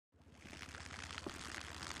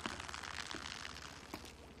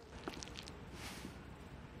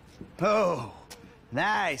Oh,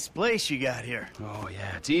 nice place you got here. Oh,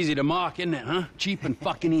 yeah, it's easy to mock, isn't it, huh? Cheap and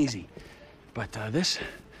fucking easy. But, this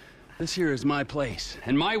here is my place.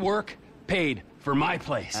 And my work paid for my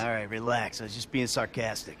place. All right, relax. I was just being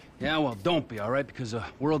sarcastic. Yeah, well, don't be, all right? Because the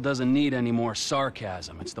world doesn't need any more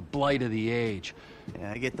sarcasm. It's the blight of the age.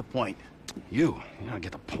 Yeah, I get the point. You don't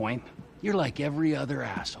get the point. You're like every other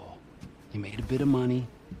asshole. You made a bit of money,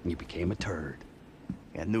 and you became a turd.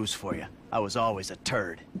 Got news for you. I was always a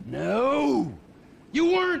turd. No!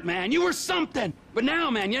 You weren't, man. You were something. But now,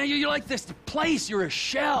 man, you're like this place. You're a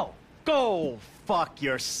shell. Go fuck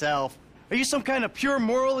yourself. Are you some kind of pure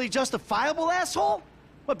morally justifiable asshole?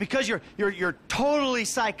 What, because you're totally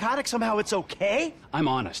psychotic, somehow it's okay? I'm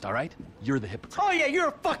honest, all right? You're the hypocrite. Oh yeah, you're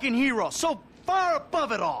a fucking hero, so far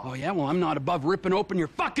above it all. Oh yeah? Well, I'm not above ripping open your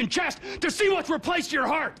fucking chest to see what's replaced your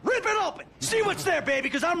heart. Rip it open! See what's there, baby,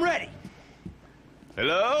 because I'm ready.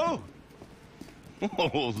 Hello?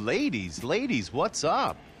 Oh, ladies, what's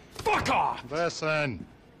up? Fuck off! Listen.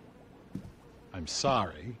 I'm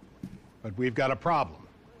sorry, but we've got a problem.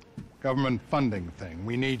 Government funding thing.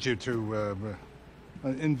 We need you to,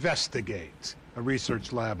 investigate a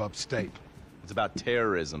research lab upstate. It's about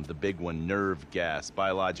terrorism, the big one, nerve gas,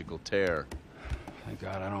 biological terror. Thank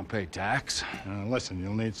God I don't pay tax. Listen,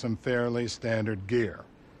 you'll need some fairly standard gear.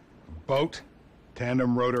 A boat,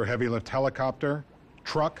 tandem rotor heavy lift helicopter,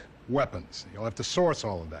 truck, weapons. You'll have to source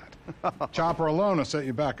all of that. Chopper alone will set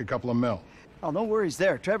you back a couple of mil. Oh, no worries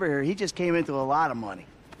there. Trevor here, he just came into a lot of money.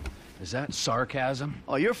 Is that sarcasm?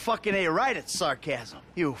 Oh, you're fucking right at sarcasm.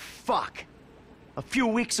 You fuck. A few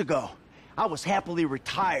weeks ago, I was happily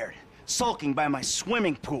retired, sulking by my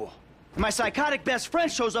swimming pool. And my psychotic best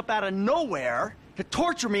friend shows up out of nowhere to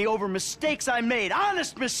torture me over mistakes I made,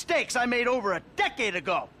 honest mistakes I made over a decade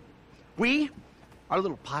ago. Our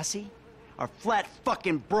little posse, are flat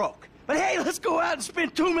fucking broke. But hey, let's go out and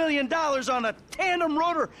spend $2 million on a tandem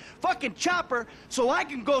rotor fucking chopper so I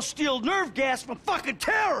can go steal nerve gas from fucking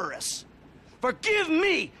terrorists. Forgive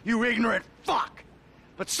me, you ignorant fuck.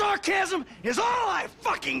 But sarcasm is all I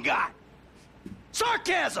fucking got.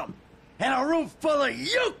 Sarcasm! And a room full of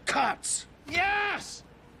you cunts! Yes!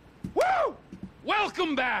 Woo!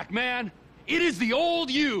 Welcome back, man. It is the old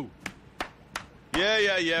you.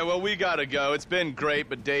 Yeah, well, we gotta go. It's been great,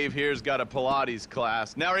 but Dave here's got a Pilates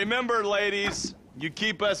class. Now remember, ladies, you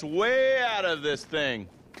keep us way out of this thing.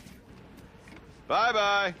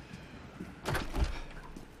 Bye-bye.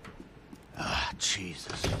 Ah,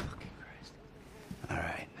 Jesus fucking Christ. All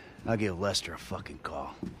right, I'll give Lester a fucking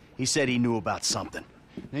call. He said he knew about something.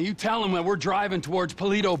 Now you tell him that we're driving towards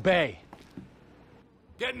Paleto Bay.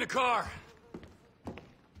 Get in the car.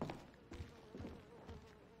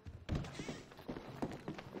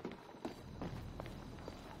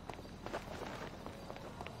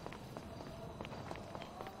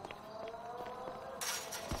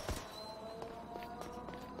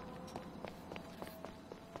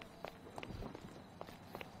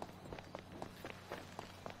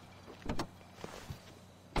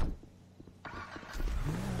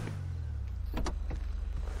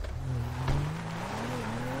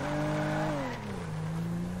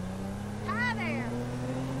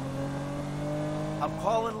 I'm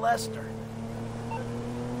calling Lester.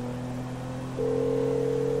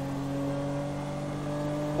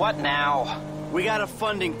 What now? We got a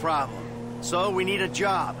funding problem, so we need a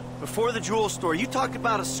job. Before the jewel store, you talked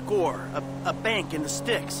about a score, a bank in the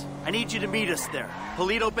sticks. I need you to meet us there.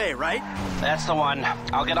 Paleto Bay, right? That's the one.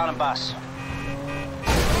 I'll get on a bus.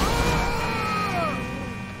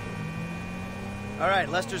 All right,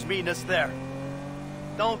 Lester's meeting us there.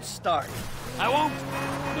 Don't start. I won't.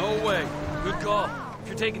 No way. Good call. If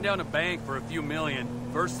you're taking down a bank for a few million,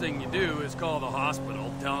 first thing you do is call the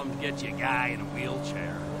hospital, tell them to get you a guy in a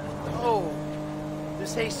wheelchair. Oh,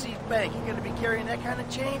 this hayseed bank, you gonna be carrying that kind of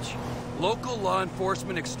change? Local law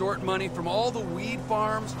enforcement extort money from all the weed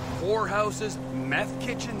farms, whorehouses, meth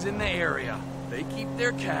kitchens in the area. They keep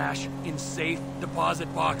their cash in safe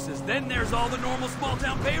deposit boxes. Then there's all the normal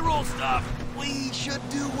small-town payroll stuff. We should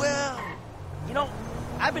do well. You know,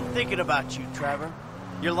 I've been thinking about you, Trevor.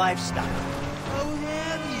 Your lifestyle. Oh,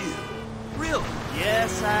 have you? Really?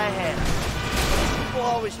 Yes, I have. People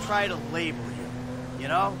always try to label you. You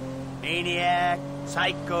know? Maniac,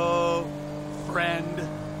 psycho, Friend,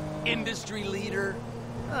 industry leader.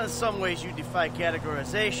 in some ways you defy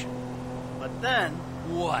categorization. But then,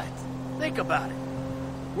 What? think about it.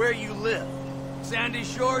 Where you live. Sandy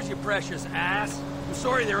Shores, you precious ass. I'm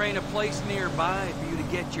sorry there ain't a place nearby for you to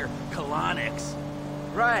get your colonics.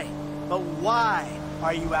 Right. But why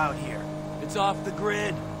are you out here? It's off the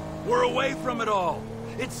grid. We're away from it all.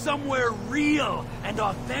 It's somewhere real and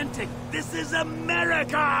authentic. This is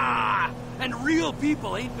America! And real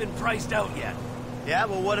people ain't been priced out yet. Yeah,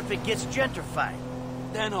 well, what if it gets gentrified?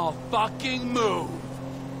 Then I'll fucking move.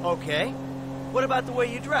 Okay. What about the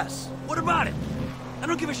way you dress? What about it? I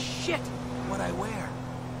don't give a shit what I wear.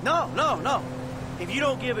 No. If you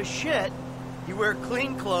don't give a shit, you wear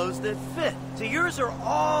clean clothes that fit. So yours are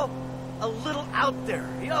all a little out there,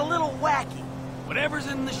 a little wacky. Whatever's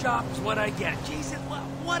in the shop is what I get. Jesus,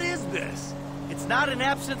 what is this? It's not an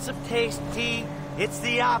absence of taste, T. It's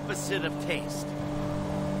the opposite of taste.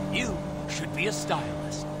 You should be a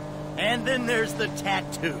stylist. And then there's the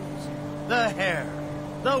tattoos, the hair,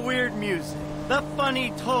 the weird music, the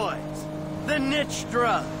funny toys, the niche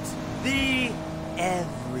drugs, the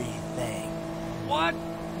everything. What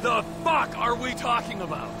the fuck are we talking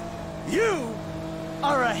about? You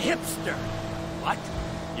are a hipster. What?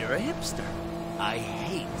 You're a hipster. I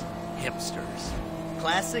hate hipsters.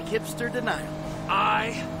 Classic hipster denial.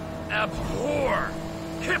 I abhor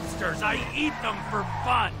hipsters. I eat them for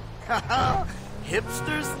fun.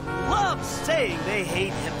 Hipsters love saying they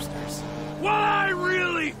hate hipsters. What I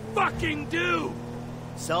really fucking do.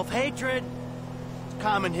 Self-hatred.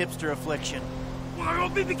 Common hipster affliction. Well, it'll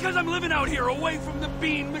be because I'm living out here away from the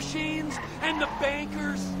bean machines and the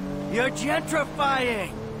bankers. You're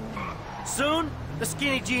gentrifying. Soon, the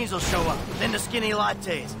skinny jeans will show up, then the skinny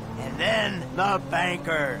lattes, and then the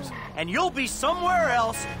bankers. And you'll be somewhere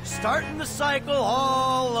else, starting the cycle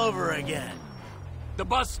all over again. The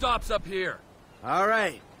bus stops up here. All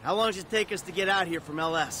right. How long does it take us to get out here from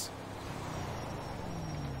LS?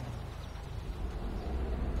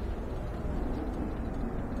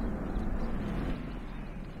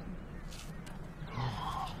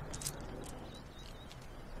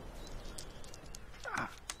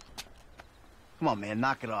 Come on, man,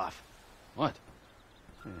 knock it off. What?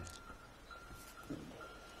 I'm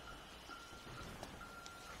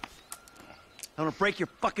gonna break your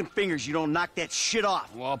fucking fingers. You don't knock that shit off.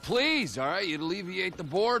 Well, please, all right? You'd alleviate the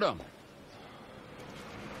boredom.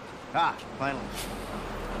 Ah, finally.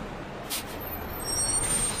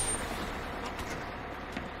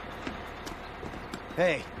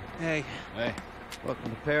 Hey. Hey. Welcome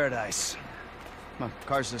to paradise. Come on,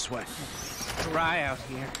 car's this way. Dry out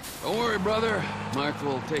here. Don't worry, brother. Mark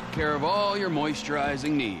will take care of all your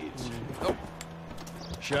moisturizing needs. Oh.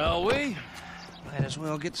 Shall we? Might as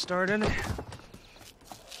well get started.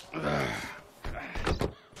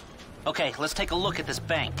 Okay, let's take a look at this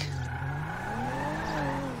bank.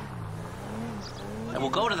 And we'll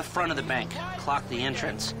go to the front of the bank, clock the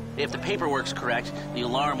entrance. If the paperwork's correct, the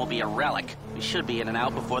alarm will be a relic. We should be in and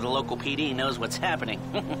out before the local PD knows what's happening.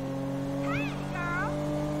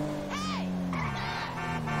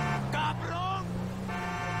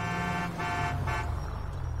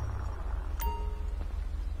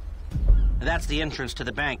 That's the entrance to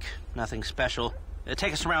the bank. Nothing special.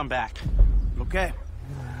 Take us around back. Okay.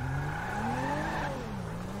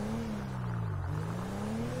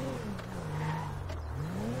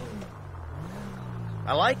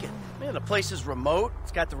 I like it. Man, the place is remote.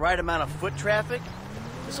 It's got the right amount of foot traffic.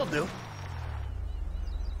 This'll do.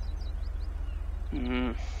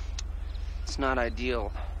 It's not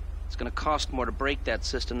ideal. It's gonna cost more to break that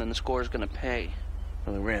system than the score's gonna pay.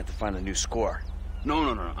 Well, then we're gonna have to find a new score.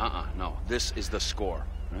 No. This is the score,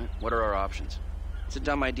 right? What are our options? It's a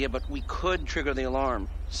dumb idea, but we could trigger the alarm.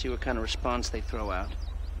 See what kind of response they throw out.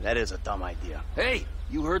 That is a dumb idea. Hey,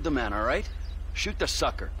 you heard the man, all right? Shoot the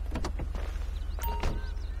sucker.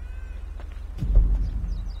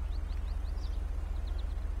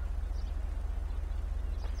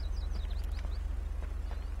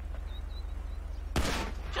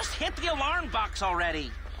 Just hit the alarm box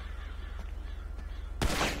already.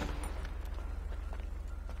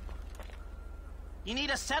 You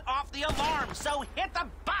need to set off the alarm, so hit the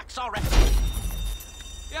box already.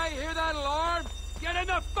 Yeah, you hear that alarm? Get in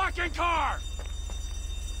the fucking car!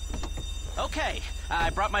 Okay,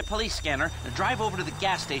 I brought my police scanner. Drive over to the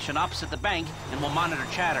gas station opposite the bank, and we'll monitor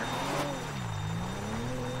chatter.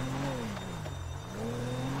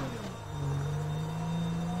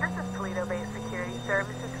 This is Paleto-based security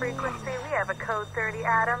services frequency. We have a code 30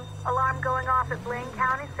 Adam. Alarm going off at Blaine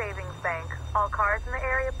County Savings Bank. All cars in the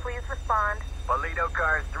area, please respond. Paleto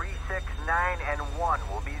cars 3, 6, 9, and 1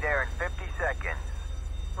 will be there in 50 seconds.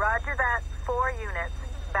 Roger that. 4 units.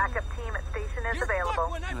 Backup team at station is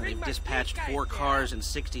available. They've dispatched 4 cars in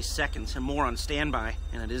 60 seconds and more on standby.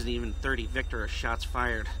 And it isn't even 30 Victor shots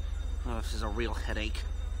fired. Oh, this is a real headache.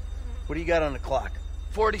 What do you got on the clock?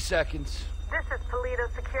 40 seconds. This is Paleto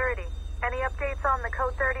Security. Any updates on the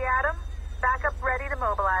code 30 Adam? Backup ready to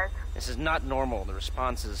mobilize. This is not normal. The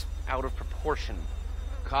response is out of proportion.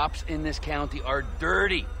 Cops in this county are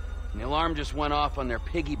dirty. And the alarm just went off on their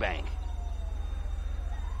piggy bank.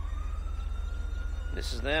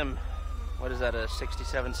 This is them. What is that, a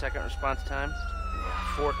 67-second response time?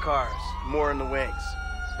 4 cars, more in the wings.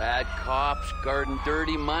 Bad cops, guarding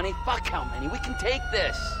dirty money. Fuck how many? We can take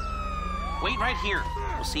this. Wait right here.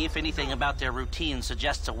 We'll see if anything about their routine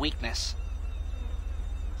suggests a weakness.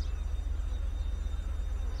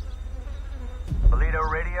 Paleto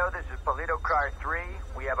Radio, this is Paleto Car 3.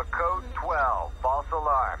 We have a code 12, false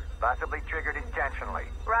alarm, possibly triggered intentionally.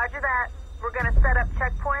 Roger that. We're gonna set up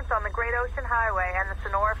checkpoints on the Great Ocean Highway and the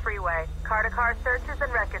Sonora Freeway. Car-to-car searches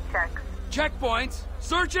and record checks. Checkpoints?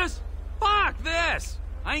 Searches? Fuck this!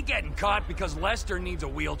 I ain't getting caught because Lester needs a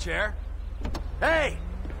wheelchair. Hey!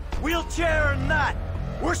 Wheelchair or not,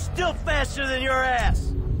 we're still faster than your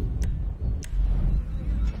ass!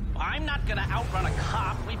 I'm not gonna outrun a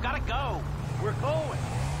cop. We've gotta go. We're going.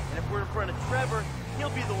 And if we're in front of Trevor, he'll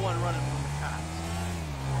be the one running from the cops.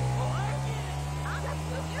 I'll just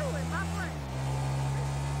do you